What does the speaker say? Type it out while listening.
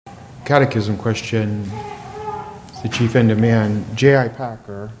catechism question, the chief end of man, J.I.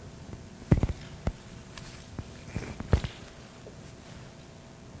 Packer,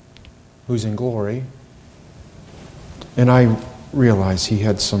 who's in glory, and I realize he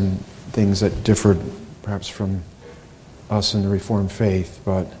had some things that differed perhaps from us in the Reformed faith,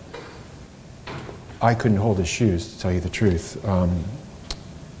 but I couldn't hold his shoes, to tell you the truth.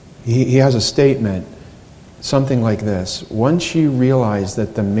 He has a statement, something like this: once you realize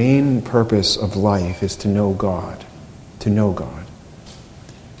that the main purpose of life is to know God, to know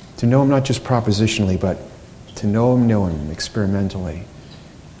Him not just propositionally, but to know Him experimentally.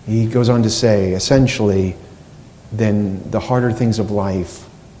 He goes on to say, essentially, then the harder things of life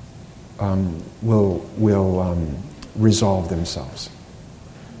will resolve themselves,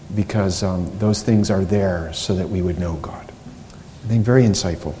 because those things are there so that we would know God. I think very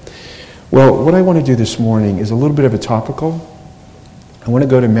insightful. Well, what I want to do this morning is a little bit of a topical. I want to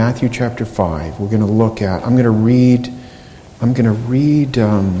go to Matthew chapter 5. We're going to look at, I'm going to read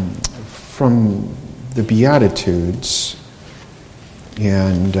from the Beatitudes,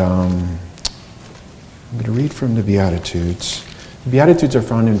 and I'm going to read from the Beatitudes. The Beatitudes are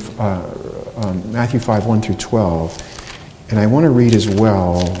found in Matthew 5, 1 through 12. And I want to read as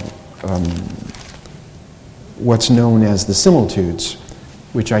well what's known as the Similitudes,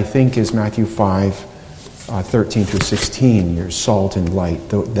 which I think is Matthew 5, 13 through 16. You're salt and light.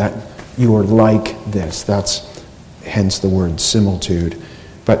 That you are like this. That's hence the word similitude.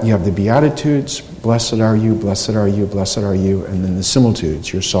 But you have the Beatitudes, blessed are you, blessed are you, blessed are you, and then the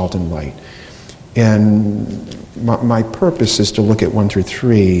Similitudes, you're salt and light. And my purpose is to look at 1 through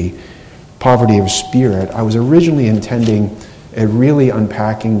 3, poverty of spirit. I was originally intending at really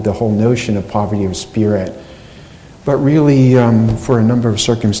unpacking the whole notion of poverty of spirit, but really for a number of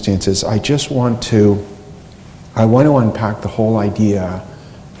circumstances, I want to unpack the whole idea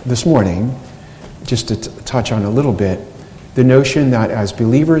this morning, just to touch on a little bit, the notion that as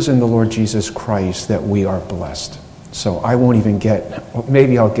believers in the Lord Jesus Christ that we are blessed. So I won't even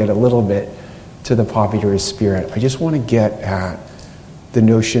maybe I'll get a little bit to the poverty of spirit. I just want to get at the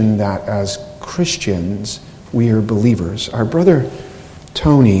notion that as Christians, we are believers. Our brother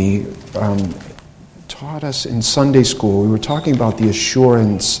Tony taught us in Sunday school. We were talking about the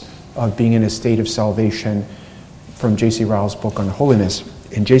assurance of being in a state of salvation from J.C. Ryle's book on holiness.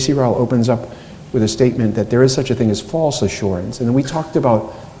 And J.C. Ryle opens up with a statement that there is such a thing as false assurance. And then we talked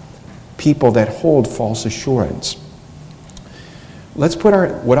about people that hold false assurance.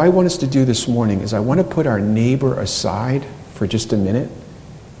 What I want us to do this morning is I want to put our neighbor aside for just a minute,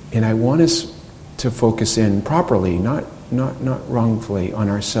 and I want us to focus in properly, not wrongfully, on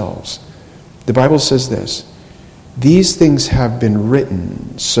ourselves. The Bible says this: these things have been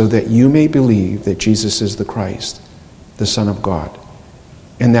written so that you may believe that Jesus is the Christ, the Son of God,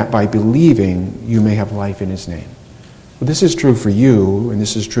 and that by believing you may have life in His name. Well, this is true for you, and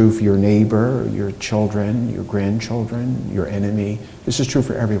this is true for your neighbor, your children, your grandchildren, your enemy. This is true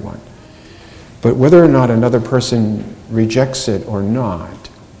for everyone. But whether or not another person rejects it or not,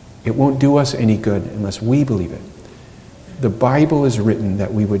 it won't do us any good unless we believe it. The Bible is written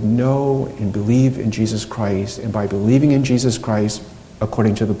that we would know and believe in Jesus Christ, and by believing in Jesus Christ,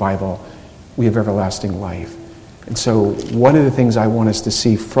 according to the Bible, we have everlasting life. And so one of the things I want us to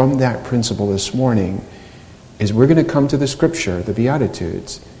see from that principle this morning is we're going to come to the Scripture, the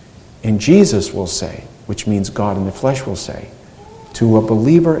Beatitudes, and Jesus will say, which means God in the flesh will say, to a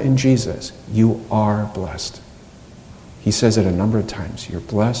believer in Jesus, you are blessed. He says it a number of times. You're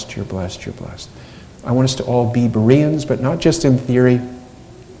blessed, you're blessed, you're blessed. I want us to all be Bereans, but not just in theory,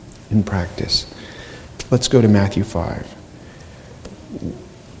 in practice. Let's go to Matthew 5.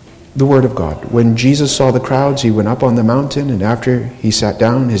 The Word of God. When Jesus saw the crowds, he went up on the mountain, and after he sat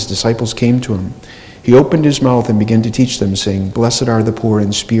down, his disciples came to him. He opened his mouth and began to teach them, saying, blessed are the poor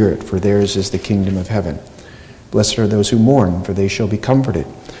in spirit, for theirs is the kingdom of heaven. Blessed are those who mourn, for they shall be comforted.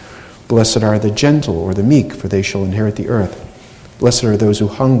 Blessed are the gentle or the meek, for they shall inherit the earth. Blessed are those who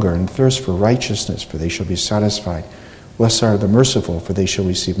hunger and thirst for righteousness, for they shall be satisfied. Blessed are the merciful, for they shall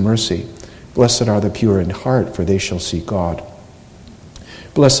receive mercy. Blessed are the pure in heart, for they shall see God.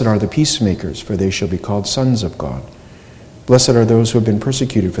 Blessed are the peacemakers, for they shall be called sons of God. Blessed are those who have been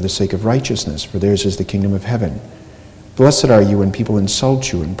persecuted for the sake of righteousness, for theirs is the kingdom of heaven. Blessed are you when people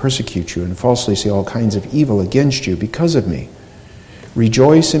insult you and persecute you and falsely say all kinds of evil against you because of me.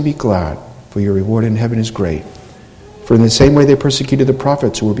 Rejoice and be glad, for your reward in heaven is great. For in the same way they persecuted the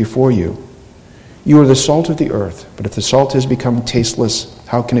prophets who were before you. You are the salt of the earth, but if the salt has become tasteless,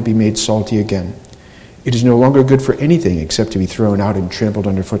 how can it be made salty again? It is no longer good for anything except to be thrown out and trampled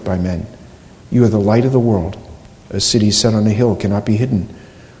underfoot by men. You are the light of the world. A city set on a hill cannot be hidden.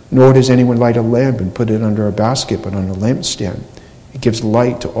 Nor does anyone light a lamp and put it under a basket, but on a lampstand. It gives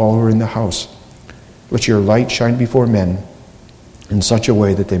light to all who are in the house. Let your light shine before men in such a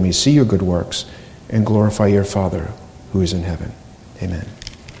way that they may see your good works and glorify your Father who is in heaven. Amen.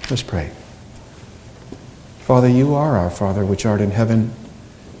 Let's pray. Father, you are our Father which art in heaven.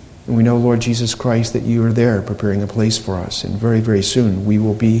 And we know, Lord Jesus Christ, that you are there preparing a place for us. And very, very soon we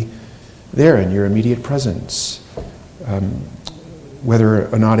will be there in your immediate presence. Whether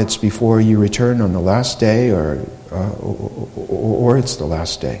or not it's before you return on the last day or it's the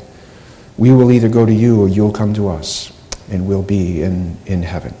last day. We will either go to you or you'll come to us, and we'll be in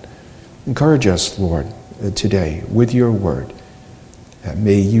heaven. Encourage us, Lord, today with your word.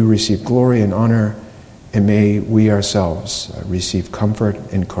 May you receive glory and honor, and may we ourselves receive comfort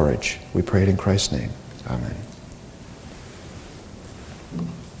and courage. We pray it in Christ's name. Amen.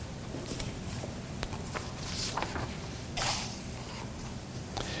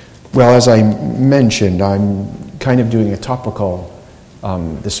 Well, as I mentioned, I'm kind of doing a topical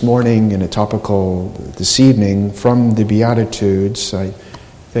this morning and a topical this evening from the Beatitudes. I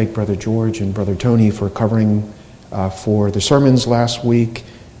thank Brother George and Brother Tony for covering for the sermons last week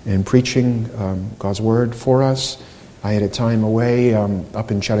and preaching God's Word for us. I had a time away up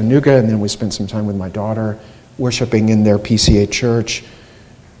in Chattanooga, and then we spent some time with my daughter worshiping in their PCA church,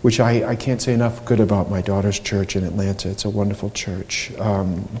 which I can't say enough good about my daughter's church in Atlanta. It's a wonderful church.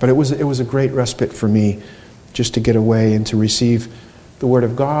 But it was a great respite for me just to get away and to receive the Word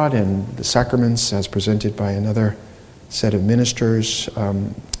of God and the sacraments as presented by another set of ministers.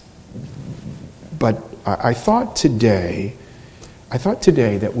 But I thought today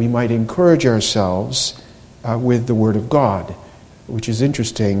that we might encourage ourselves with the Word of God, which is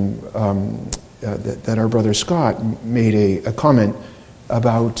interesting that our brother Scott made a comment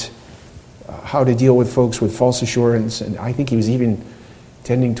about how to deal with folks with false assurance, and I think he was even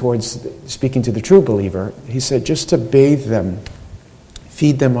tending towards speaking to the true believer. He said just to bathe them,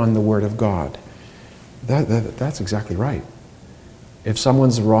 feed them on the Word of God. That's exactly right. If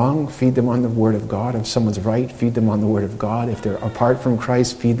someone's wrong, feed them on the Word of God. If someone's right, feed them on the Word of God. If they're apart from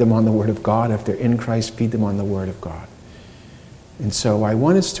Christ, feed them on the Word of God. If they're in Christ, feed them on the Word of God. And so I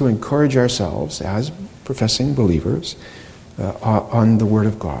want us to encourage ourselves as professing believers on the Word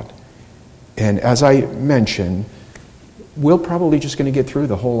of God. And as I mentioned, we're probably just going to get through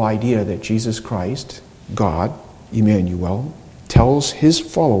the whole idea that Jesus Christ, God, Emmanuel, tells his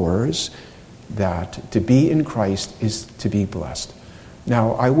followers that to be in Christ is to be blessed.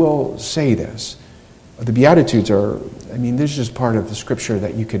 Now, I will say this. The Beatitudes are, this is part of the Scripture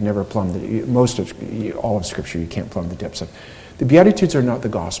that you could never plumb. All of Scripture you can't plumb the depths of. The Beatitudes are not the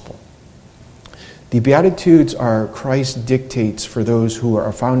gospel. The Beatitudes are Christ's dictates for those who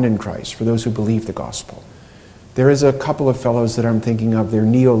are found in Christ, for those who believe the gospel. There is a couple of fellows that I'm thinking of. They're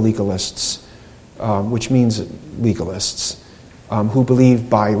neo-legalists, which means legalists, who believe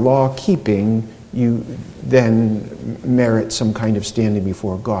by law keeping you then merit some kind of standing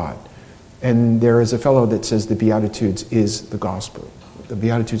before God. And there is a fellow that says the Beatitudes is the gospel. The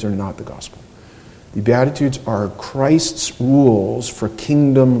Beatitudes are not the gospel. The Beatitudes are Christ's rules for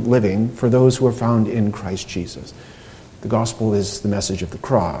kingdom living for those who are found in Christ Jesus. The gospel is the message of the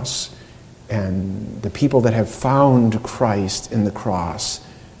cross, and the people that have found Christ in the cross,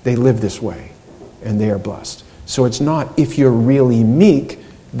 they live this way, and they are blessed. So it's not if you're really meek,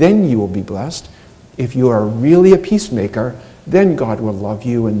 then you will be blessed. If you are really a peacemaker, then God will love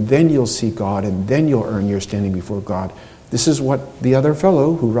you, and then you'll see God, and then you'll earn your standing before God. This is what the other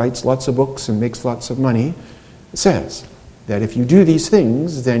fellow who writes lots of books and makes lots of money says, that if you do these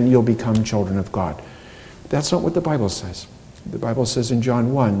things, then you'll become children of God. That's not what the Bible says. The Bible says in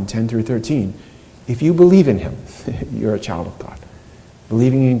John 1, 10 through 13, if you believe in him, you're a child of God,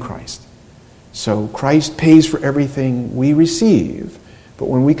 believing in Christ. So Christ pays for everything we receive, but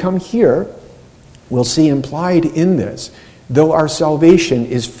when we come here, we'll see implied in this, though our salvation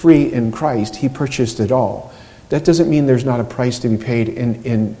is free in Christ, he purchased it all. That doesn't mean there's not a price to be paid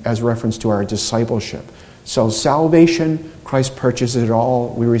in as reference to our discipleship. So salvation, Christ purchases it all,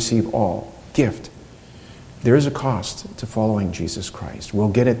 we receive all. Gift. There is a cost to following Jesus Christ. We'll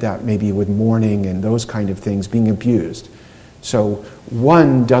get at that maybe with mourning and those kind of things being abused. So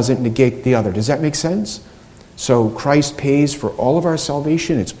one doesn't negate the other. Does that make sense? So Christ pays for all of our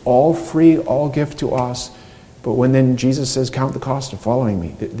salvation. It's all free, all gift to us. But when then Jesus says, count the cost of following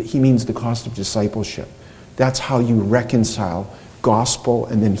me, he means the cost of discipleship. That's how you reconcile gospel.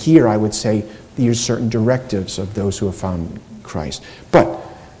 And then here I would say there are certain directives of those who have found Christ. But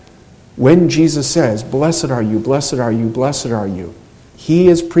when Jesus says, blessed are you, blessed are you, blessed are you, he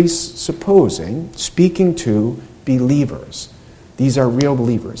is presupposing, speaking to believers. These are real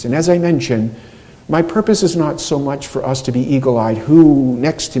believers. And as I mentioned, my purpose is not so much for us to be eagle-eyed, who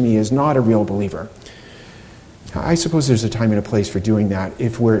next to me is not a real believer. I suppose there's a time and a place for doing that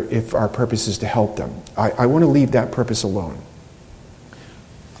if our purpose is to help them. I want to leave that purpose alone.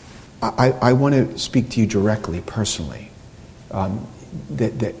 I want to speak to you directly, personally,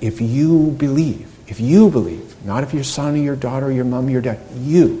 that if you believe, not if your son or your daughter or your mom or your dad,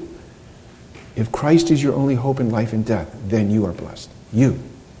 if Christ is your only hope in life and death, then you are blessed.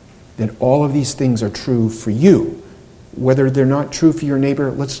 Then all of these things are true for you. Whether they're not true for your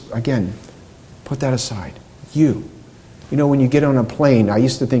neighbor, let's, again, put that aside. You know, when you get on a plane, I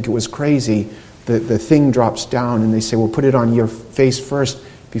used to think it was crazy, the thing drops down and they say, well, put it on your face first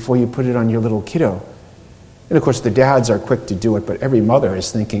before you put it on your little kiddo. And of course the dads are quick to do it, but every mother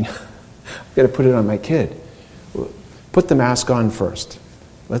is thinking, I've got to put it on my kid. Put the mask on first.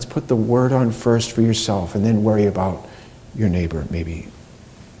 Let's put the word on first for yourself and then worry about your neighbor maybe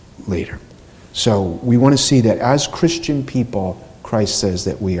later. So we want to see that as Christian people, Christ says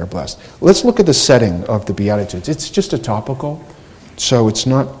that we are blessed. Let's look at the setting of the Beatitudes. It's just a topical, so it's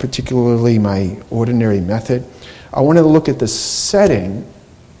not particularly my ordinary method. I want to look at the setting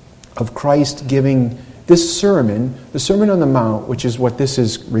of Christ giving this sermon, the Sermon on the Mount, which is what this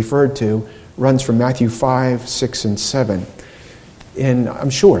is referred to, runs from Matthew 5, 6, and 7. And I'm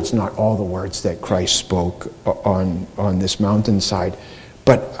sure it's not all the words that Christ spoke on this mountainside,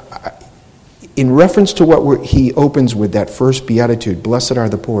 but in reference to what he opens with, that first beatitude, blessed are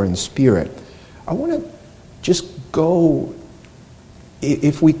the poor in spirit, I want to just go,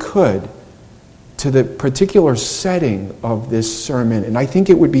 if we could, to the particular setting of this sermon, and I think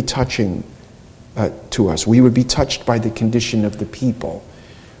it would be touching to us. We would be touched by the condition of the people.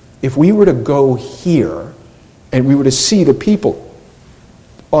 If we were to go here and we were to see the people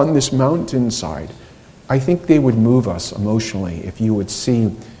on this mountainside, I think they would move us emotionally if you would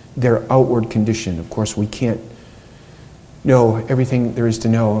see their outward condition. Of course, we can't know everything there is to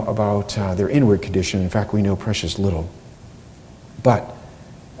know about their inward condition. In fact, we know precious little. But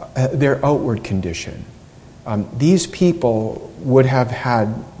their outward condition. These people would have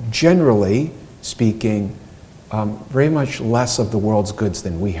had, generally speaking, very much less of the world's goods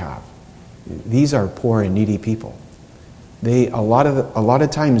than we have. These are poor and needy people. A lot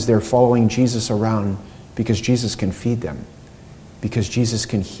of times they're following Jesus around because Jesus can feed them, because Jesus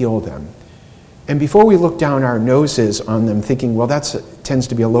can heal them. And before we look down our noses on them thinking, well, that tends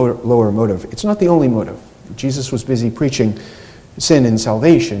to be a lower motive. It's not the only motive. Jesus was busy preaching sin and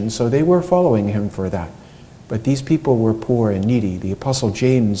salvation, so they were following him for that. But these people were poor and needy. The Apostle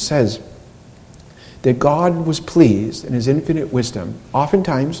James says that God was pleased in his infinite wisdom,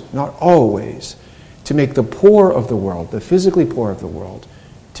 oftentimes, not always, to make the poor of the world, the physically poor of the world,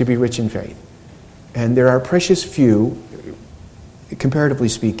 to be rich in faith. And there are precious few, comparatively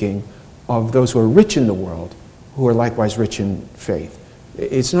speaking, of those who are rich in the world who are likewise rich in faith.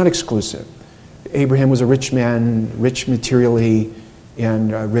 It's not exclusive. Abraham was a rich man, rich materially,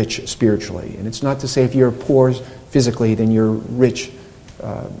 and rich spiritually. And it's not to say if you're poor physically, then you're rich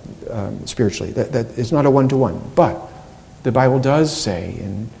spiritually. That is not a one-to-one. But the Bible does say,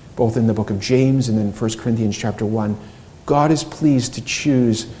 both in the book of James and in 1 Corinthians chapter 1, God is pleased to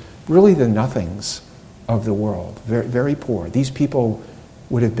choose really the nothings of the world, very, very poor. These people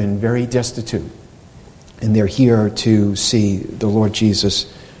would have been very destitute, and they're here to see the Lord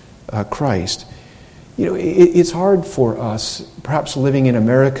Jesus Christ. You know, it's hard for us, perhaps living in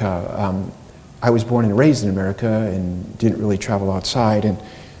America. I was born and raised in America and didn't really travel outside. And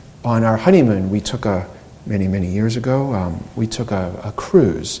on our honeymoon, we took many years ago, we took a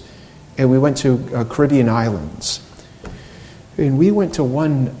cruise, and we went to Caribbean islands. And we went to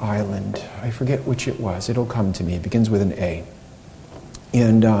one island, I forget which it was, it'll come to me, it begins with an A.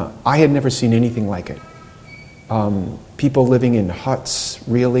 And I had never seen anything like it. People living in huts,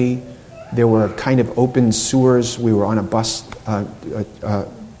 really. There were kind of open sewers. We were on a bus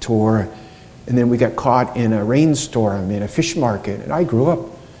tour, and then we got caught in a rainstorm in a fish market. And I grew up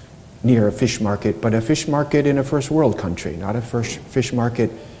near a fish market, but a fish market in a first world country, not a fish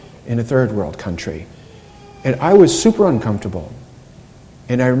market in a third world country. And I was super uncomfortable.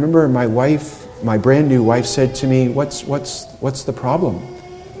 And I remember my wife, my brand new wife, said to me, what's the problem?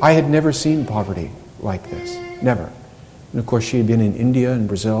 I had never seen poverty like this, never. And of course she had been in India and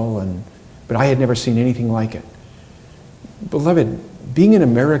Brazil, but I had never seen anything like it. Beloved, being an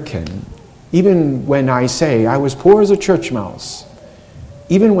American, even when I say I was poor as a church mouse,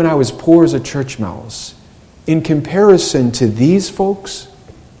 even when I was poor as a church mouse, in comparison to these folks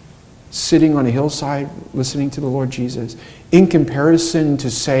sitting on a hillside listening to the Lord Jesus, in comparison to,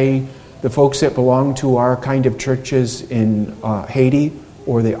 say, the folks that belong to our kind of churches in Haiti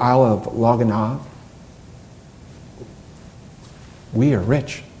or the Isle of Lagana, we are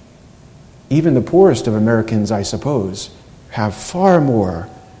rich. Even the poorest of Americans, I suppose, have far more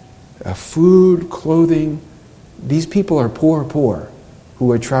food, clothing. These people are poor,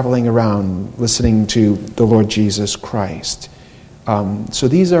 who are traveling around listening to the Lord Jesus Christ. So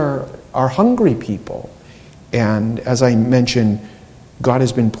these are hungry people. And as I mentioned, God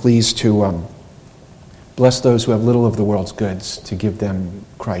has been pleased to bless those who have little of the world's goods, to give them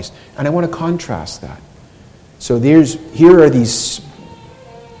Christ. And I want to contrast that. So here are these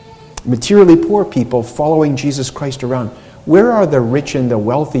materially poor people following Jesus Christ around. Where are the rich and the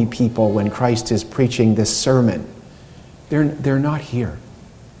wealthy people when Christ is preaching this sermon? They're not here.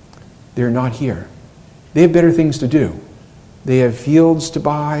 They're not here. They have better things to do. They have fields to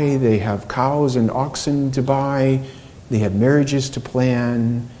buy. They have cows and oxen to buy. They have marriages to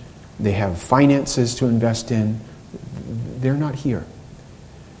plan. They have finances to invest in. They're not here.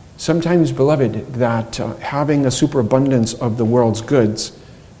 Sometimes, beloved, that having a superabundance of the world's goods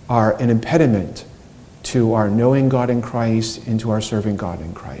are an impediment to our knowing God in Christ and to our serving God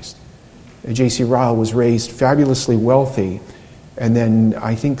in Christ. J.C. Ryle was raised fabulously wealthy, and then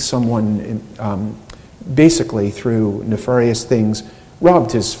I think someone basically through nefarious things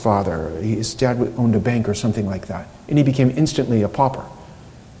robbed his father. His dad owned a bank or something like that, and he became instantly a pauper.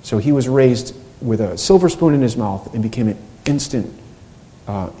 So he was raised with a silver spoon in his mouth and became an instant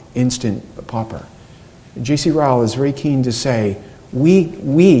pauper. J.C. Ryle is very keen to say,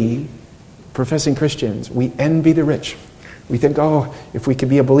 we professing Christians, we envy the rich. We think, if we could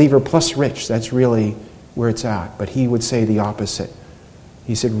be a believer plus rich, that's really where it's at. But he would say the opposite.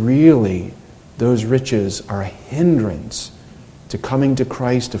 He said, really, those riches are a hindrance to coming to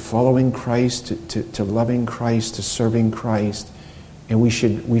Christ, to following Christ, to loving Christ, to serving Christ. And we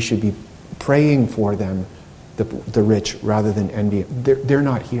should be praying for them, the rich, rather than envy. They're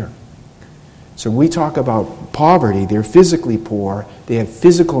not here. So when we talk about poverty, they're physically poor, they have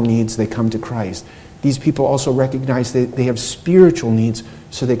physical needs, they come to Christ. These people also recognize that they have spiritual needs,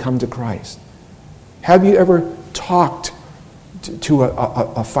 so they come to Christ. Have you ever talked to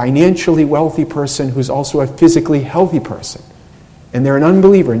a financially wealthy person who's also a physically healthy person? And they're an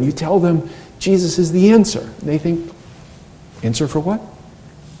unbeliever, and you tell them Jesus is the answer. And they think, answer for what?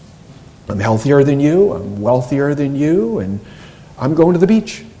 I'm healthier than you, I'm wealthier than you, and I'm going to the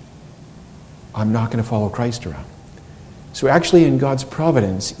beach. I'm not going to follow Christ around. So actually in God's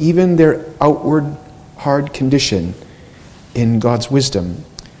providence, even their outward hard condition in God's wisdom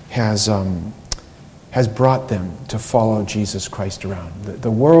has brought them to follow Jesus Christ around.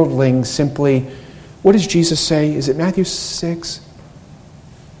 The worldling simply, what does Jesus say? Is it Matthew 6?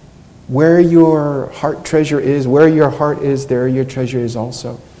 Where your heart treasure is, where your heart is, there your treasure is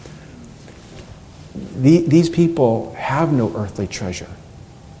also. These people have no earthly treasure.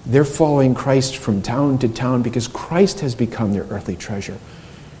 They're following Christ from town to town because Christ has become their earthly treasure.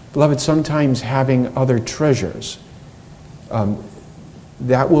 Beloved, sometimes having other treasures,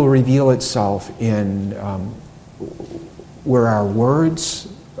 that will reveal itself in where our words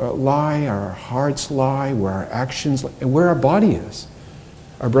lie, our hearts lie, where our actions lie, and where our body is.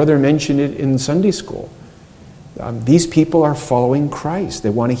 Our brother mentioned it in Sunday school. These people are following Christ.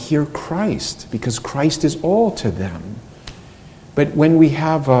 They want to hear Christ because Christ is all to them. But when we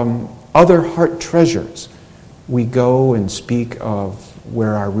have other heart treasures, we go and speak of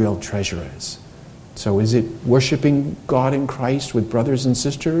where our real treasure is. So is it worshiping God in Christ with brothers and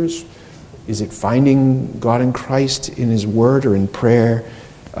sisters? Is it finding God in Christ in His Word or in prayer?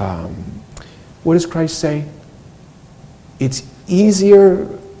 What does Christ say? It's easier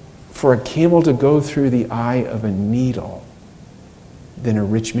for a camel to go through the eye of a needle than a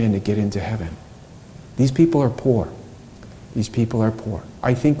rich man to get into heaven. These people are poor. These people are poor.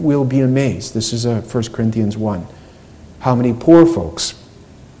 I think we'll be amazed. This is 1 Corinthians 1. How many poor folks,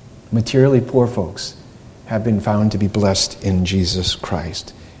 materially poor folks, have been found to be blessed in Jesus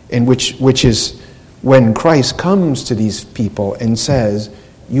Christ. And which is when Christ comes to these people and says,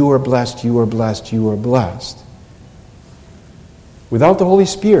 you are blessed, you are blessed, you are blessed. Without the Holy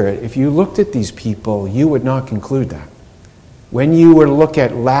Spirit, if you looked at these people, you would not conclude that. When you were to look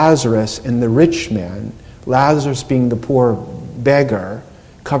at Lazarus and the rich man, Lazarus being the poor beggar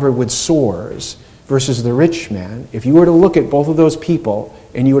covered with sores versus the rich man, if you were to look at both of those people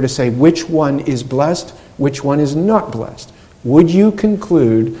and you were to say which one is blessed, which one is not blessed, would you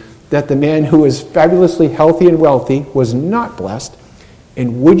conclude that the man who is fabulously healthy and wealthy was not blessed?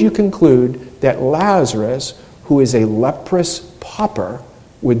 And would you conclude that Lazarus, who is a leprous pauper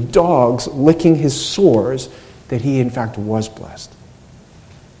with dogs licking his sores, that he in fact was blessed?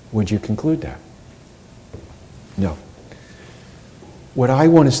 Would you conclude that? No. What I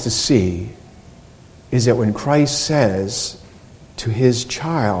want us to see is that when Christ says to his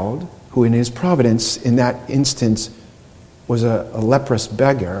child, who in his providence in that instance was a leprous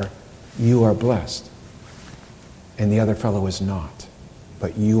beggar, you are blessed. And the other fellow is not,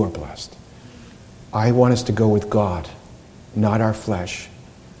 but you are blessed. I want us to go with God, not our flesh,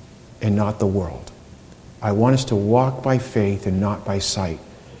 and not the world. I want us to walk by faith and not by sight.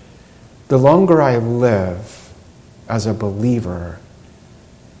 The longer I live as a believer,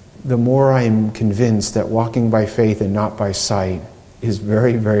 the more I am convinced that walking by faith and not by sight is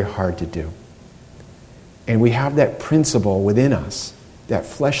very, very hard to do. And we have that principle within us, that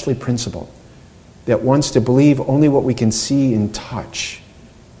fleshly principle, that wants to believe only what we can see and touch,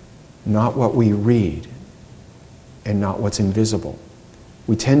 not what we read, and not what's invisible.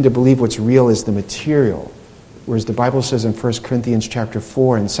 We tend to believe what's real is the material, whereas the Bible says in 1 Corinthians chapter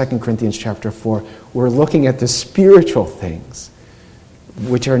 4 and 2 Corinthians chapter 4, we're looking at the spiritual things,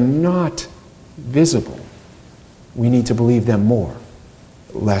 which are not visible. We need to believe them more,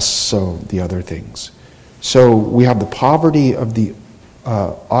 less so the other things. So we have the poverty of the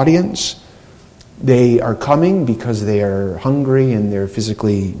audience. They are coming because they are hungry and they're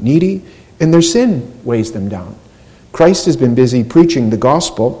physically needy, and their sin weighs them down. Christ has been busy preaching the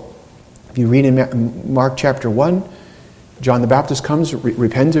gospel. If you read in Mark chapter 1, John the Baptist comes,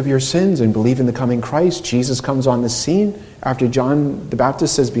 repent of your sins and believe in the coming Christ. Jesus comes on the scene after John the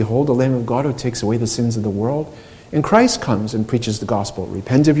Baptist says, behold, the Lamb of God who takes away the sins of the world. And Christ comes and preaches the gospel.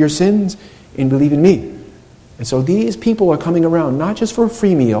 Repent of your sins and believe in me. And so these people are coming around, not just for a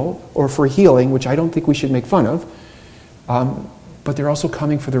free meal or for healing, which I don't think we should make fun of, but they're also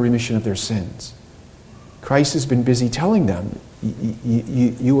coming for the remission of their sins. Christ has been busy telling them,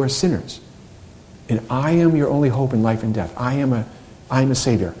 you are sinners. And I am your only hope in life and death. I am a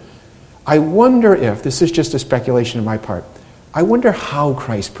Savior. I wonder if, this is just a speculation on my part, I wonder how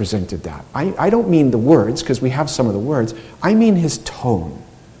Christ presented that. I don't mean the words, because we have some of the words. I mean his tone.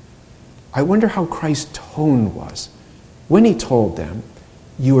 I wonder how Christ's tone was when he told them,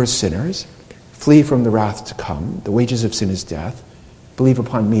 you are sinners, flee from the wrath to come, the wages of sin is death, believe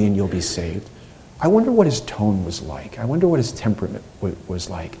upon me and you'll be saved. I wonder what his tone was like. I wonder what his temperament was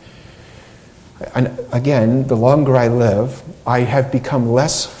like. And again, the longer I live, I have become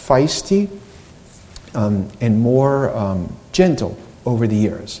less feisty and more gentle over the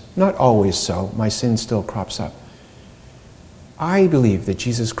years. Not always so. My sin still crops up. I believe that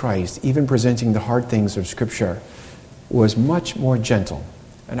Jesus Christ, even presenting the hard things of Scripture, was much more gentle.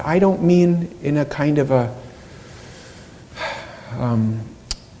 And I don't mean in a kind of a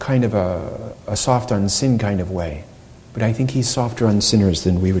soft on sin kind of way, but I think he's softer on sinners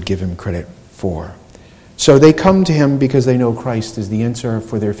than we would give him credit for. So they come to him because they know Christ is the answer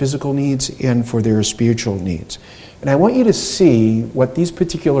for their physical needs and for their spiritual needs. And I want you to see what these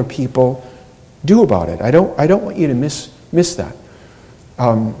particular people do about it. I don't want you to miss that.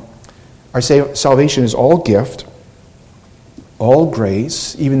 Our salvation is all gift, all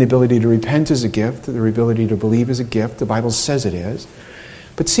grace. Even the ability to repent is a gift. The ability to believe is a gift. The Bible says it is.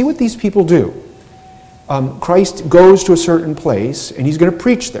 But see what these people do. Christ goes to a certain place, and he's going to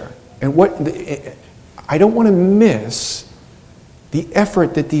preach there. And I don't want to miss the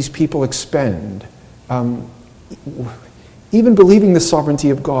effort that these people expend. Even believing the sovereignty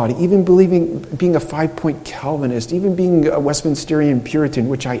of God, even being a 5-point Calvinist, even being a Westminsterian Puritan,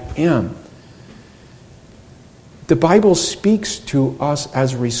 which I am. The Bible speaks to us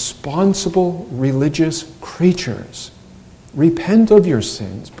as responsible religious creatures. Repent of your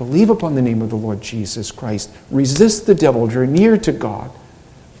sins, believe upon the name of the Lord Jesus Christ, resist the devil, draw near to God.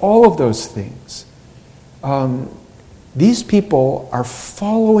 All of those things. These people are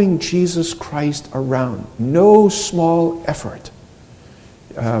following Jesus Christ around. No small effort.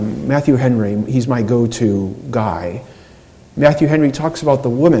 Matthew Henry, he's my go-to guy. Matthew Henry talks about the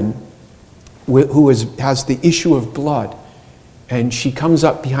woman who has the issue of blood. And she comes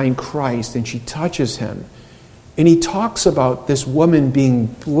up behind Christ and she touches him. And he talks about this woman being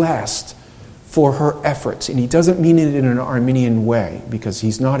blessed for her efforts. And he doesn't mean it in an Arminian way, because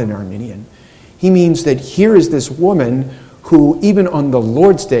he's not an Arminian. He means that here is this woman who, even on the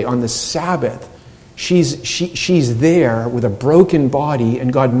Lord's Day, on the Sabbath, she's there with a broken body,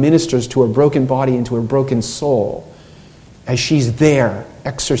 and God ministers to her broken body and to her broken soul as she's there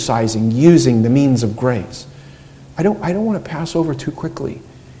exercising, using the means of grace. I don't want to pass over too quickly.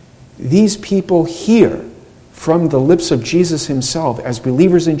 These people hear from the lips of Jesus himself, as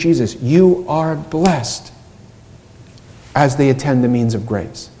believers in Jesus, you are blessed, as they attend the means of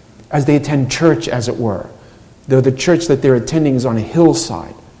grace, as they attend church, as it were. Though the church that they're attending is on a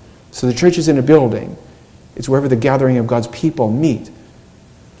hillside, So the church is in a building. It's wherever the gathering of God's people meet.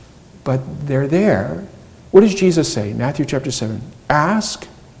 But they're there. What does Jesus say? Matthew chapter 7. Ask,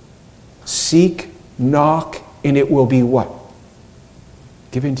 seek, knock, and it will be what?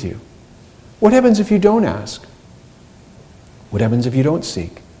 Given to you. What happens if you don't ask? What happens if you don't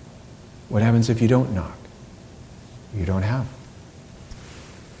seek? What happens if you don't knock? You don't have.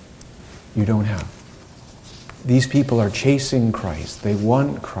 You don't have. These people are chasing Christ. They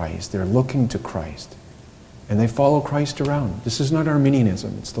want Christ. They're looking to Christ. And they follow Christ around. This is not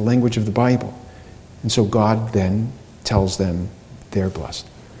Arminianism. It's the language of the Bible. And so God then tells them they're blessed.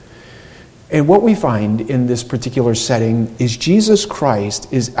 And what we find in this particular setting is Jesus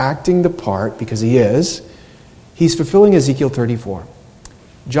Christ is acting the part, because he is. He's fulfilling Ezekiel 34.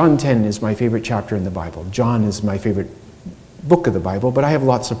 John 10 is my favorite chapter in the Bible. John is my favorite book of the Bible, but I have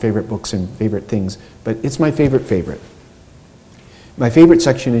lots of favorite books and favorite things. But it's my favorite. My favorite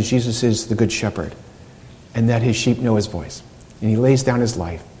section is Jesus is the good shepherd, and that his sheep know his voice. And he lays down his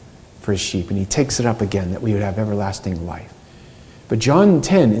life for his sheep, and he takes it up again that we would have everlasting life. But John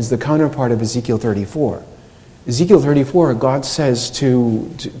 10 is the counterpart of Ezekiel 34. Ezekiel 34, God says to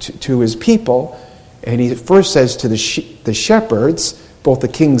his people, and he first says to the shepherds, both the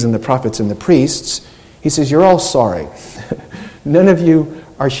kings and the prophets and the priests, he says, you're all sorry. None of you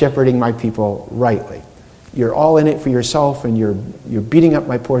are shepherding my people rightly. You're all in it for yourself, and you're beating up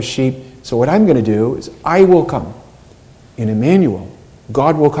my poor sheep. So what I'm going to do is I will come in Emmanuel.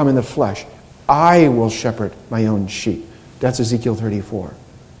 God will come in the flesh. I will shepherd my own sheep. That's Ezekiel 34.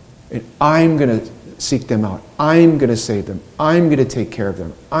 And I'm going to seek them out. I'm going to save them. I'm going to take care of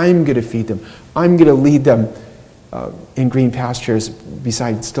them. I'm going to feed them. I'm going to lead them in green pastures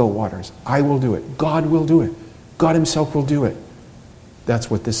beside still waters. I will do it. God will do it. God himself will do it.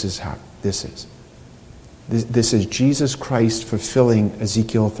 That's what this is. This is Jesus Christ fulfilling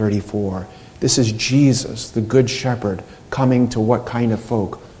Ezekiel 34. This is Jesus, the good shepherd, coming to what kind of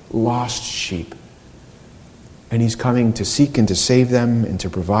folk? Lost sheep. And he's coming to seek and to save them and to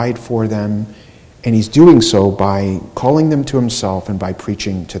provide for them. And he's doing so by calling them to himself and by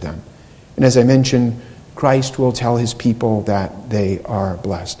preaching to them. And as I mentioned, Christ will tell his people that they are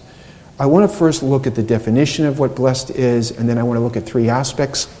blessed. I want to first look at the definition of what blessed is, and then I want to look at three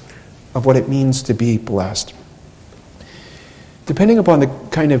aspects of what it means to be blessed. Depending upon the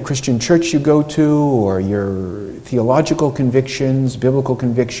kind of Christian church you go to or your theological convictions, biblical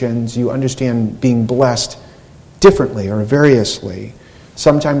convictions, you understand being blessed differently or variously.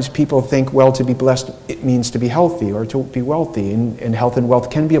 Sometimes people think, well, to be blessed, it means to be healthy or to be wealthy, and health and wealth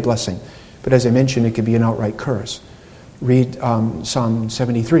can be a blessing. But as I mentioned, it could be an outright curse. Read Psalm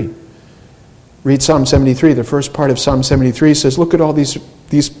 73. Read Psalm 73. The first part of Psalm 73 says, look at all these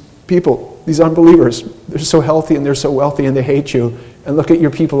people, these unbelievers. They're so healthy and they're so wealthy and they hate you. And look at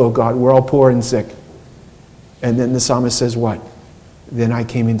your people, O God. We're all poor and sick. And then the psalmist says what? Then I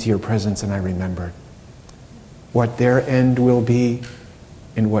came into your presence and I remembered what their end will be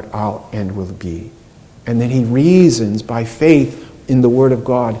and what our end will be. And then he reasons by faith in the Word of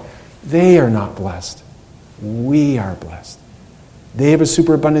God. They are not blessed. We are blessed. They have a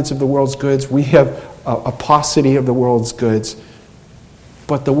superabundance of the world's goods. We have a paucity of the world's goods.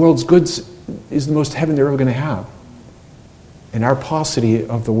 But the world's goods is the most heaven they're ever going to have. And our paucity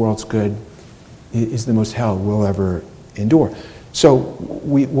of the world's good is the most hell we'll ever endure. So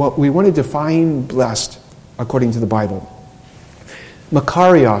we want to define blessed according to the Bible.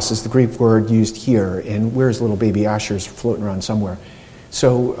 Makarios is the Greek word used here. And where's little baby Asher's floating around somewhere?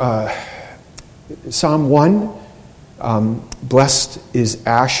 So Psalm 1, blessed is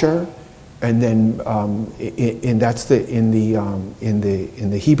Asher, and then and that's in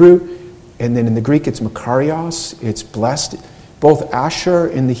the Hebrew, and then in the Greek it's Makarios. It's blessed. Both Asher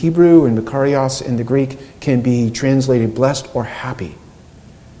in the Hebrew and Makarios in the Greek can be translated blessed or happy.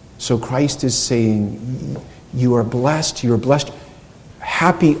 So Christ is saying, you are blessed. You are blessed.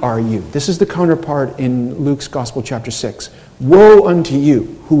 Happy are you. This is the counterpart in Luke's Gospel, chapter 6. Woe unto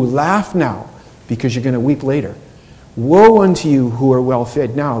you who laugh now, because you're going to weep later. Woe unto you who are well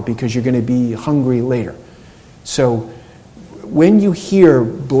fed now, because you're going to be hungry later. So when you hear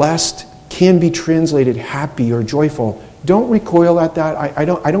blessed can be translated happy or joyful, don't recoil at that. I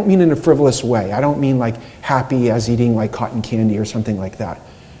don't mean in a frivolous way. I don't mean like happy as eating like cotton candy or something like that.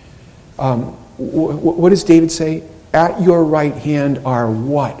 What does David say? At your right hand are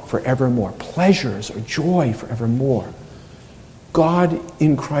what? Forevermore. Pleasures or joy forevermore. God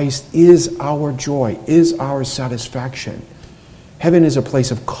in Christ is our joy, is our satisfaction. Heaven is a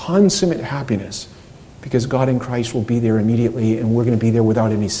place of consummate happiness because God in Christ will be there immediately and we're going to be there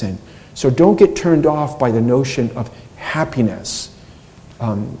without any sin. So don't get turned off by the notion of happiness.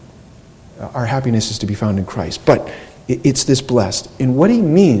 Our happiness is to be found in Christ. But it's this blessed. And what he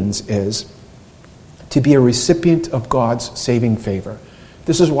means is to be a recipient of God's saving favor.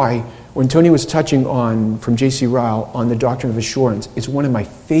 This is why when Tony was touching on, from J.C. Ryle, on the doctrine of assurance, it's one of my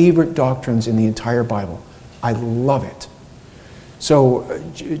favorite doctrines in the entire Bible. I love it. So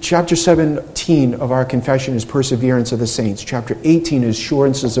chapter 17 of our confession is perseverance of the saints. Chapter 18 is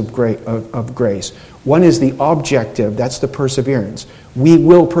assurances of grace. One is the objective, that's the perseverance. We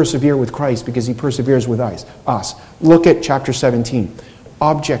will persevere with Christ because he perseveres with us. Look at chapter 17.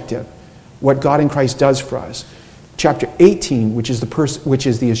 Objective, what God in Christ does for us. Chapter 18, which is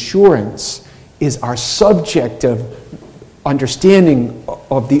the assurance, is our subjective understanding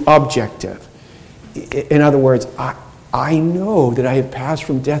of the objective. In other words, I know that I have passed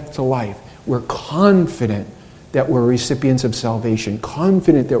from death to life. We're confident that we're recipients of salvation,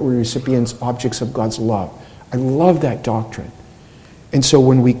 confident that we're recipients, objects of God's love. I love that doctrine. And so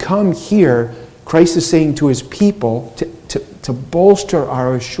when we come here, Christ is saying to his people, to bolster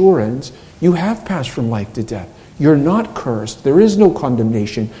our assurance, you have passed from life to death. You're not cursed. There is no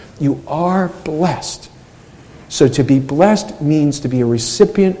condemnation. You are blessed. So to be blessed means to be a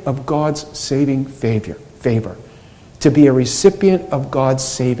recipient of God's saving favor. To be a recipient of God's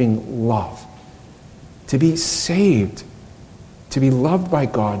saving love. To be saved. To be loved by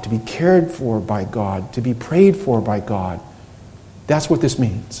God. To be cared for by God. To be prayed for by God. That's what this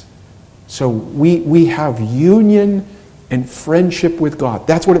means. So we have union and friendship with God.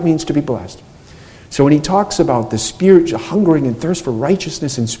 That's what it means to be blessed. So when he talks about the spirit, hungering and thirst for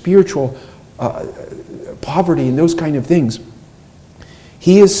righteousness and spiritual poverty and those kind of things,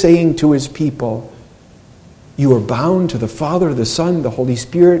 he is saying to his people, you are bound to the Father, the Son, the Holy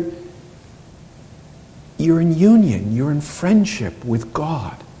Spirit. You're in union. You're in friendship with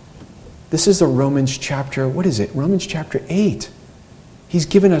God. This is the Romans chapter, Romans chapter 8. He's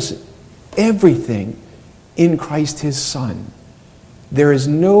given us everything in Christ his Son. There is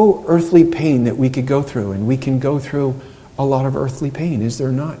no earthly pain that we could go through, and we can go through a lot of earthly pain, is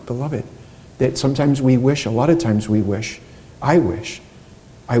there not, beloved? That sometimes we wish, a lot of times we wish, I wish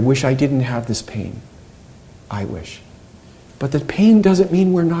I didn't have this pain. I wish. But the pain doesn't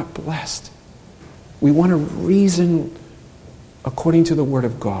mean we're not blessed. We want to reason according to the Word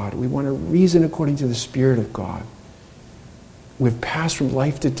of God. We want to reason according to the Spirit of God. We've passed from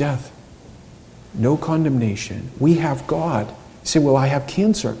life to death. No condemnation. We have God. You say, well, I have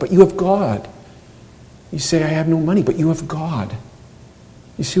cancer, but you have God. You say, I have no money, but you have God.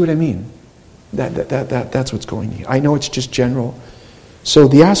 You see what I mean? That's what's going on. I know it's just general. So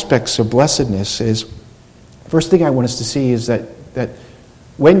the aspects of blessedness is, first thing I want us to see is that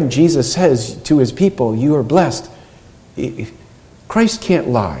when Jesus says to his people, you are blessed, Christ can't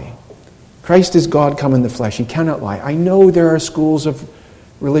lie. Christ is God come in the flesh. He cannot lie. I know there are schools of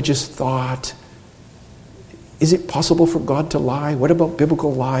religious thought. Is it possible for God to lie? What about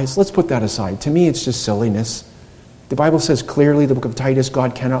biblical lies? Let's put that aside. To me, it's just silliness. The Bible says clearly, the book of Titus,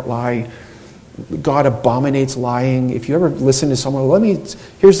 God cannot lie. God abominates lying. If you ever listen to someone,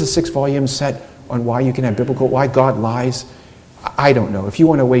 here's the 6-volume set on why God lies. I don't know. If you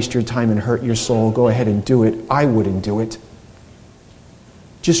want to waste your time and hurt your soul, go ahead and do it. I wouldn't do it.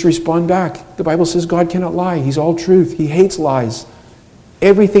 Just respond back. The Bible says God cannot lie. He's all truth. He hates lies.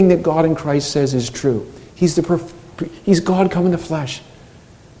 Everything that God in Christ says is true. He's God come in the flesh.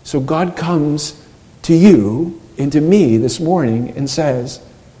 So God comes to you and to me this morning and says,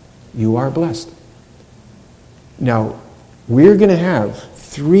 you are blessed. Now, we're going to have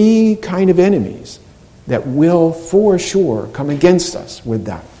 3 kind of enemies that will for sure come against us with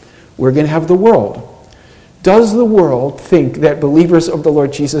that. We're going to have the world. Does the world think that believers of the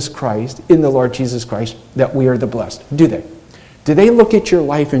Lord Jesus Christ, in the Lord Jesus Christ, that we are the blessed? Do they? Do they look at your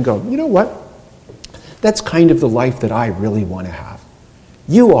life and go, you know what? That's kind of the life that I really want to have.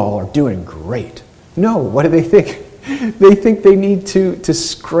 You all are doing great. No, what do they think? They think they need to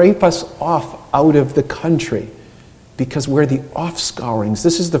scrape us off out of the country because we're the offscourings.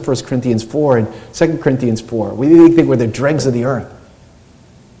 This is the 1 Corinthians 4 and 2 Corinthians 4. We think we're the dregs of the earth.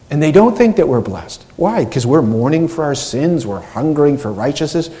 And they don't think that we're blessed. Why? Because we're mourning for our sins. We're hungering for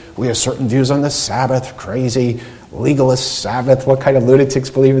righteousness. We have certain views on the Sabbath. Crazy, legalist Sabbath. What kind of lunatics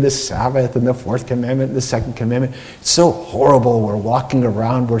believe in the Sabbath and the 4th commandment and the 2nd commandment? It's so horrible. We're walking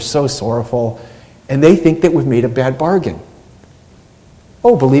around. We're so sorrowful. And they think that we've made a bad bargain.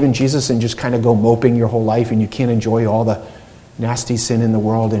 Oh, believe in Jesus and just kind of go moping your whole life and you can't enjoy all the nasty sin in the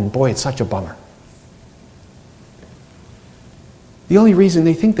world. And boy, it's such a bummer. The only reason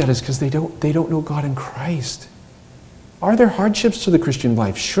they think that is because they don't know God in Christ. Are there hardships to the Christian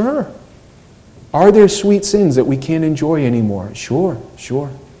life? Sure. Are there sweet sins that we can't enjoy anymore? Sure.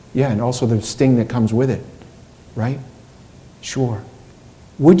 Yeah, and also the sting that comes with it, right? Sure.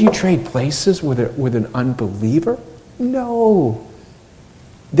 Would you trade places with an unbeliever? No.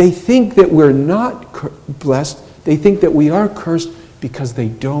 They think that we're not blessed. They think that we are cursed because they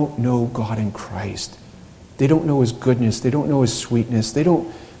don't know God in Christ. They don't know His goodness. They don't know His sweetness. They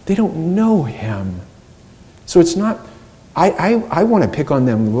don't know Him. So it's not, I want to pick on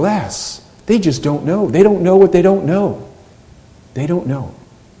them less. They just don't know. They don't know what they don't know. They don't know.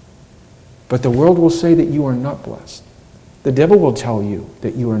 But the world will say that you are not blessed. The devil will tell you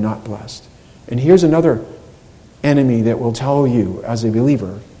that you are not blessed. And here's another enemy that will tell you as a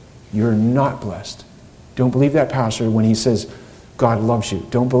believer, you're not blessed. Don't believe that pastor when he says God loves you.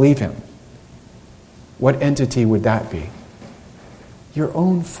 Don't believe him. What entity would that be? Your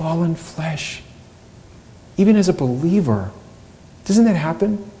own fallen flesh. Even as a believer, doesn't that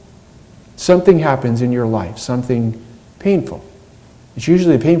happen? Something happens in your life, something painful. It's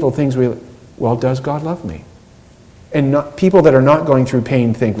usually the painful things well, does God love me? And people that are not going through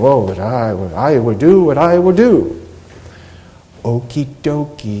pain think, whoa, but I would do what I would do. Okie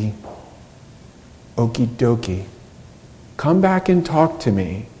dokie. Okie dokie. Come back and talk to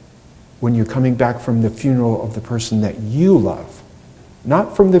me when you're coming back from the funeral of the person that you love.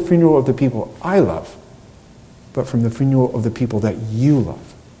 Not from the funeral of the people I love, but from the funeral of the people that you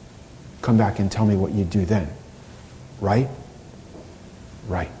love. Come back and tell me what you do then. Right?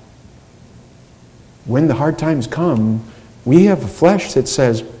 Right. When the hard times come, we have a flesh that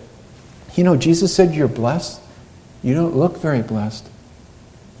says, Jesus said you're blessed. You don't look very blessed.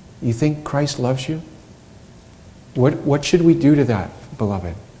 You think Christ loves you? What should we do to that,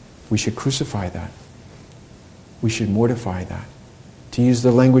 beloved? We should crucify that. We should mortify that. To use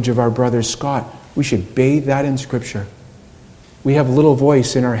the language of our brother Scott, we should bathe that in Scripture. We have a little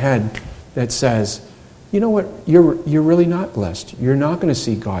voice in our head that says, you know what, you're really not blessed. You're not going to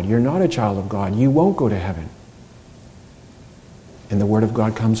see God. You're not a child of God. You won't go to heaven. And the Word of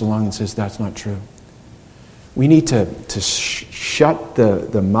God comes along and says that's not true. We need to shut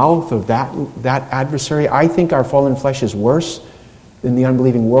the mouth of that adversary. I think our fallen flesh is worse than the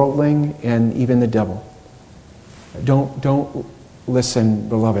unbelieving worldling and even the devil. Don't listen,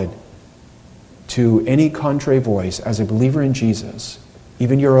 beloved, to any contrary voice as a believer in Jesus,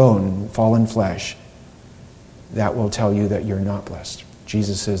 even your own fallen flesh, that will tell you that you're not blessed.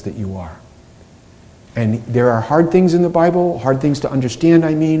 Jesus says that you are. And there are hard things in the Bible, hard things to understand,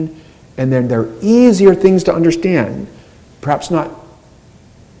 and then there are easier things to understand, perhaps not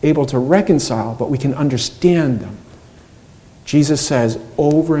able to reconcile, but we can understand them. Jesus says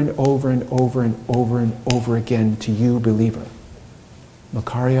over and over and over and over and over again to you, believer,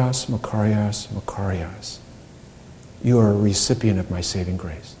 Makarios, Makarios, Makarios. You are a recipient of my saving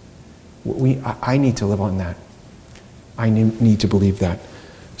grace. I need to live on that. I need to believe that.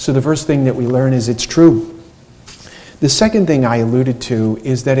 So the first thing that we learn is it's true. The second thing I alluded to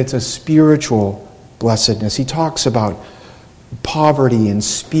is that it's a spiritual blessedness. He talks about poverty and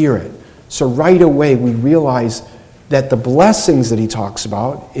spirit. So right away we realize that the blessings that he talks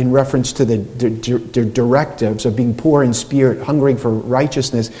about in reference to the directives of being poor in spirit, hungering for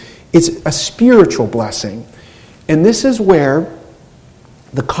righteousness, it's a spiritual blessing. And this is where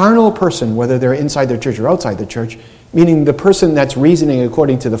the carnal person, whether they're inside the church or outside the church, meaning the person that's reasoning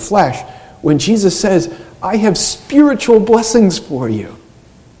according to the flesh, when Jesus says, I have spiritual blessings for you.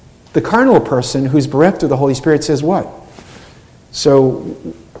 The carnal person who's bereft of the Holy Spirit says what? So,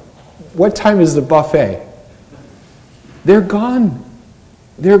 what time is the buffet? They're gone.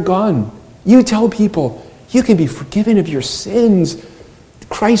 They're gone. You tell people, you can be forgiven of your sins.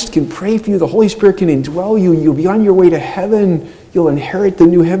 Christ can pray for you. The Holy Spirit can indwell you. You'll be on your way to heaven. You'll inherit the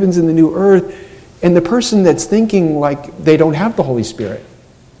new heavens and the new earth. And the person that's thinking like they don't have the Holy Spirit,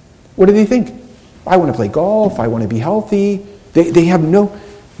 what do they think? I want to play golf. I want to be healthy. They have no.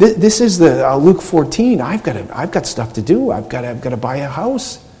 This is the Luke 14. I've got stuff to do. I've got to buy a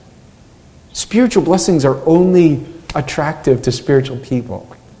house. Spiritual blessings are only attractive to spiritual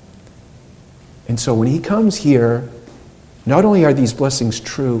people. And so when he comes here, not only are these blessings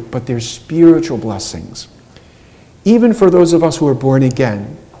true, but they're spiritual blessings. Even for those of us who are born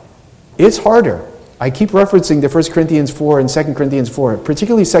again, it's harder. I keep referencing the 1 Corinthians 4 and 2 Corinthians 4,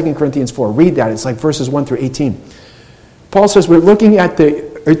 particularly 2 Corinthians 4. Read that. It's like verses 1 through 18. Paul says we're looking at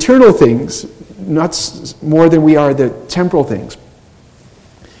the eternal things, not more than we are the temporal things.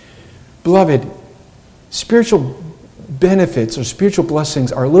 Beloved, spiritual benefits or spiritual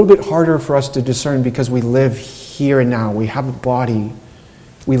blessings are a little bit harder for us to discern because we live here and now. We have a body.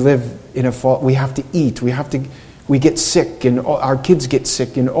 We live in a fault. We have to eat. We get sick, and our kids get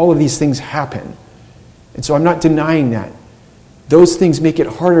sick, and all of these things happen. And so I'm not denying that. those things make it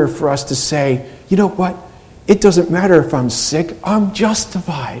harder for us to say, you know what? It doesn't matter if I'm sick, I'm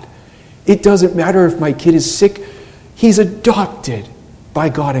justified. It doesn't matter if my kid is sick, he's adopted by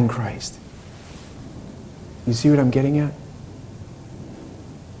God in Christ. You see what I'm getting at?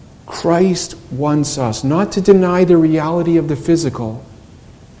 Christ wants us not to deny the reality of the physical,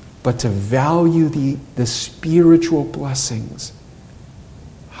 but to value the spiritual blessings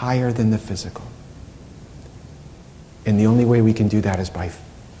higher than the physical. And the only way we can do that is by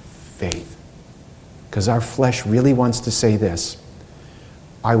faith. Because our flesh really wants to say this: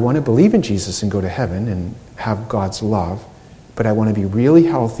 I want to believe in Jesus and go to heaven and have God's love, but I want to be really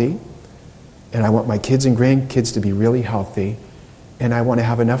healthy, and I want my kids and grandkids to be really healthy, and I want to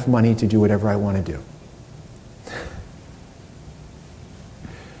have enough money to do whatever I want to do.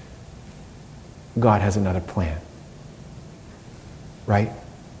 God has another plan, right?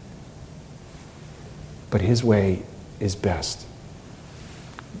 But His way is best.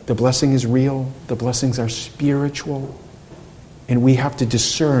 The blessing is real, the blessings are spiritual, and we have to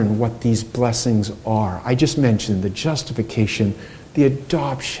discern what these blessings are. I just mentioned the justification, the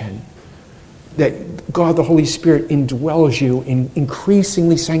adoption, that God the Holy Spirit indwells you and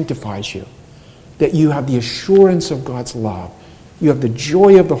increasingly sanctifies you, that you have the assurance of God's love, you have the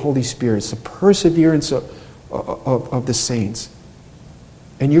joy of the Holy Spirit, it's the perseverance of the saints,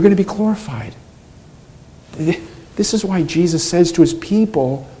 and you're going to be glorified. This is why Jesus says to His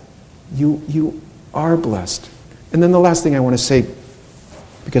people, you are blessed. And then the last thing I want to say,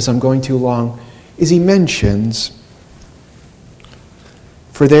 because I'm going too long, is He mentions,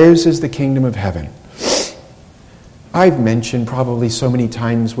 for theirs is the kingdom of heaven. I've mentioned probably so many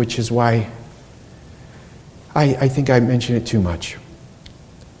times, which is why I think I mention it too much.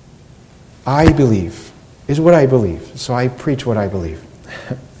 I believe, is what I believe, so I preach what I believe.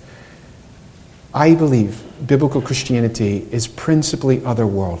 I believe biblical Christianity is principally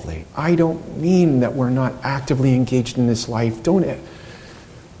otherworldly. I don't mean that we're not actively engaged in this life. We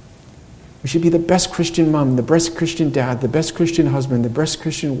should be the best Christian mom, the best Christian dad, the best Christian husband, the best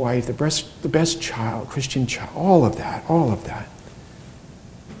Christian wife, the best child, Christian child, all of that.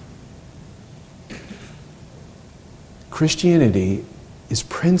 Christianity is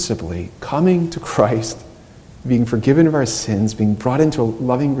principally coming to Christ, being forgiven of our sins, being brought into a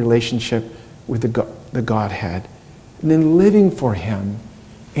loving relationship with the Godhead, and then living for Him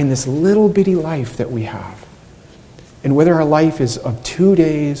in this little bitty life that we have. And whether our life is of 2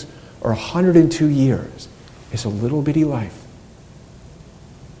 days or 102 years, it's a little bitty life.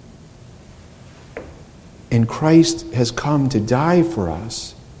 And Christ has come to die for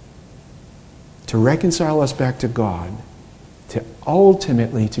us, to reconcile us back to God, to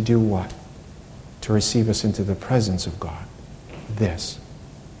ultimately to do what? To receive us into the presence of God. This.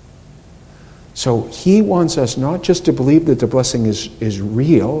 So He wants us not just to believe that the blessing is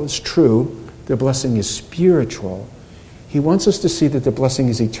real, it's true, the blessing is spiritual. He wants us to see that the blessing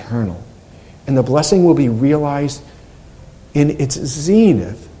is eternal. And the blessing will be realized in its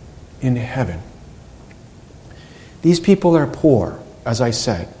zenith in heaven. These people are poor, as I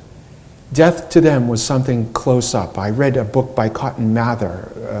said. Death to them was something close up. I read a book by Cotton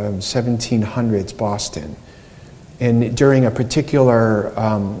Mather, 1700s Boston. And during a particular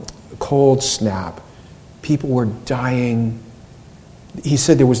cold snap, people were dying. He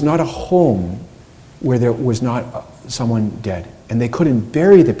said there was not a home where there was not someone dead. And they couldn't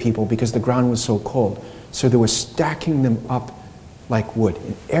bury the people because the ground was so cold. So they were stacking them up like wood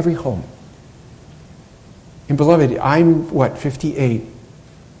in every home. And beloved, I'm 58.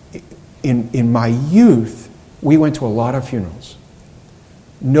 In my youth, we went to a lot of funerals.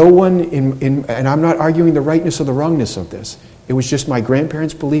 No one and I'm not arguing the rightness or the wrongness of this. It was just my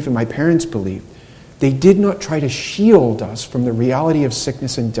grandparents' belief and my parents' belief. They did not try to shield us from the reality of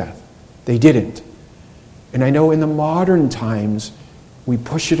sickness and death. They didn't. And I know in the modern times, we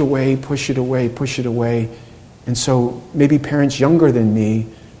push it away. And so maybe parents younger than me,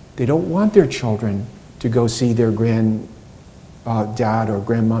 they don't want their children to go see their dad or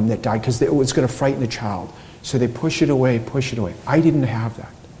grandmom that died because it was going to frighten the child. So they push it away. I didn't have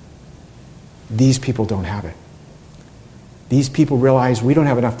that. These people don't have it. These people realize we don't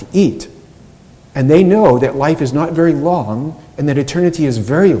have enough to eat. And they know that life is not very long and that eternity is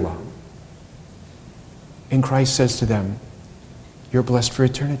very long. And Christ says to them, you're blessed for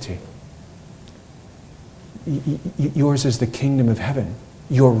eternity. Yours is the kingdom of heaven.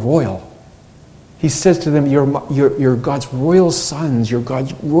 You're royal. He says to them, you're God's royal sons. You're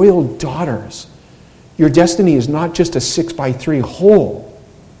God's royal daughters. Your destiny is not just a 6x3 hole,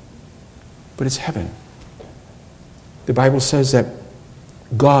 but it's heaven. The Bible says that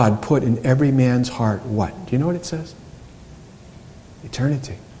God put in every man's heart what? Do you know what it says?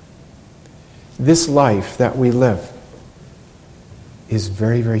 eternity. This life that we live is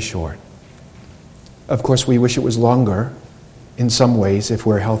very, very short. Of course, we wish it was longer in some ways if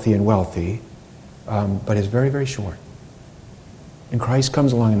we're healthy and wealthy, but it's very, very short. And Christ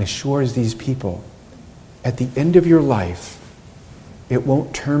comes along and assures these people, at the end of your life, it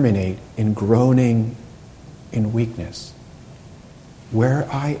won't terminate in groaning in weakness. Where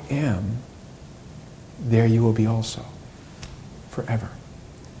I am, there you will be also, forever.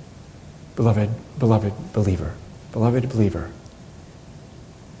 Beloved believer,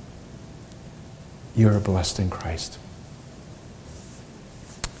 you are blessed in Christ.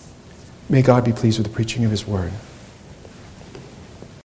 May God be pleased with the preaching of his word.